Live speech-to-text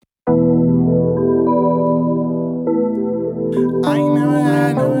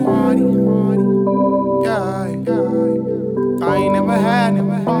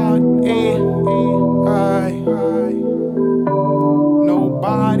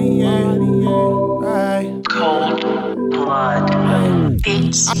body, yeah. Right. Cold blood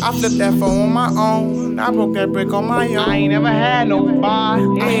beats. I flipped that phone on my own. I broke that brick on my own. I ain't never had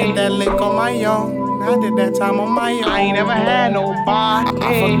nobody. I hit that lick on my own. I did that time on my own. I ain't never had nobody.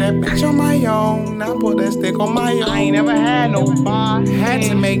 I fucked that bitch on my own. I put that stick on my own. I ain't never had nobody. Had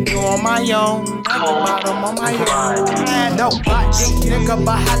to make you on my own. At the bottom on my own. Nobody. Nigga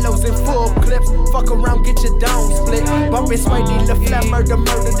by hollows and full clips. Fuck around, get your dome split. Bumpin' Sway, the flat murder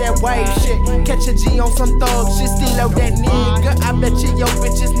that wave shit. Catch a G on some thug shit, still out that nigga. I bet you your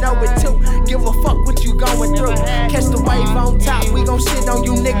bitches know it too. Give a fuck what you going through. Catch the wave on top, we gon' shit on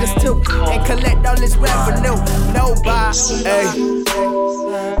you niggas too. And collect all this revenue. Nobody, ayy.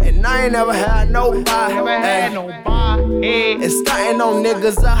 And I ain't never had nobody, ayy. And stuntin' on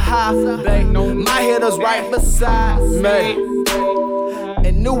niggas a high, babe. My hitters right beside me.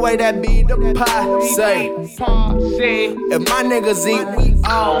 And new way that be the pie, say. If my niggas eat, we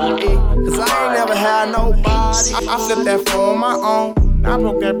all eat. Cause I ain't never had nobody. I flipped that phone on my own. I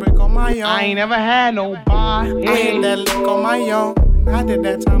broke that brick on my own. I ain't never had nobody. I hit that lick on my own. I did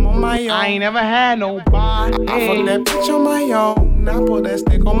that time on my own. I ain't never had nobody. I fucked that bitch on my own. I put that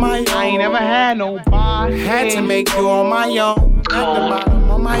stick on my own. I ain't never had nobody. Had to make you on my own. At the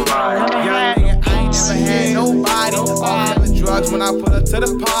bottom on my own. Young nigga, I ain't never had nobody. All the drugs when I put her to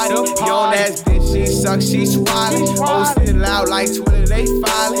the party. Young ass bitch, she suck, she swallowed. Posted it loud like Twitter, they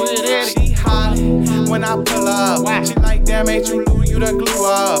filing. She hollering when I pull up. She like, damn, ain't you Lou, you done glue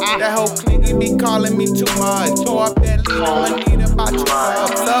up. That whole clique be calling me too much. Tore up that lead, I'ma need about you up.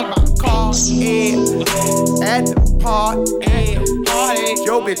 Love my car, yeah. At the party,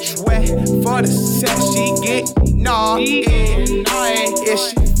 yo bitch wet for the sex, she get naughty. If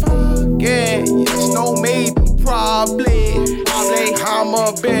she fucking, it's no maybe, probably.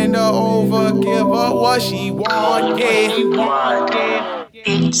 I'ma bend her over, give her what she want, yeah.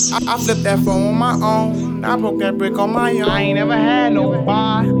 I flipped that phone on my own. I broke that brick on my own. I ain't never had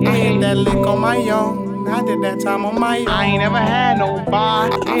nobody. I hit that lick on my own. I did that time on my own. I ain't never had nobody.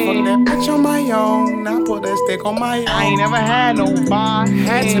 I fucked that bitch on my own. I put that stick on my own. I ain't never had nobody.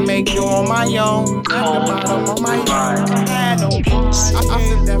 Had to make you on my own. At the bottom on my own. I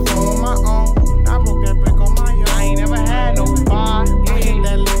flipped that phone on my own. I broke that brick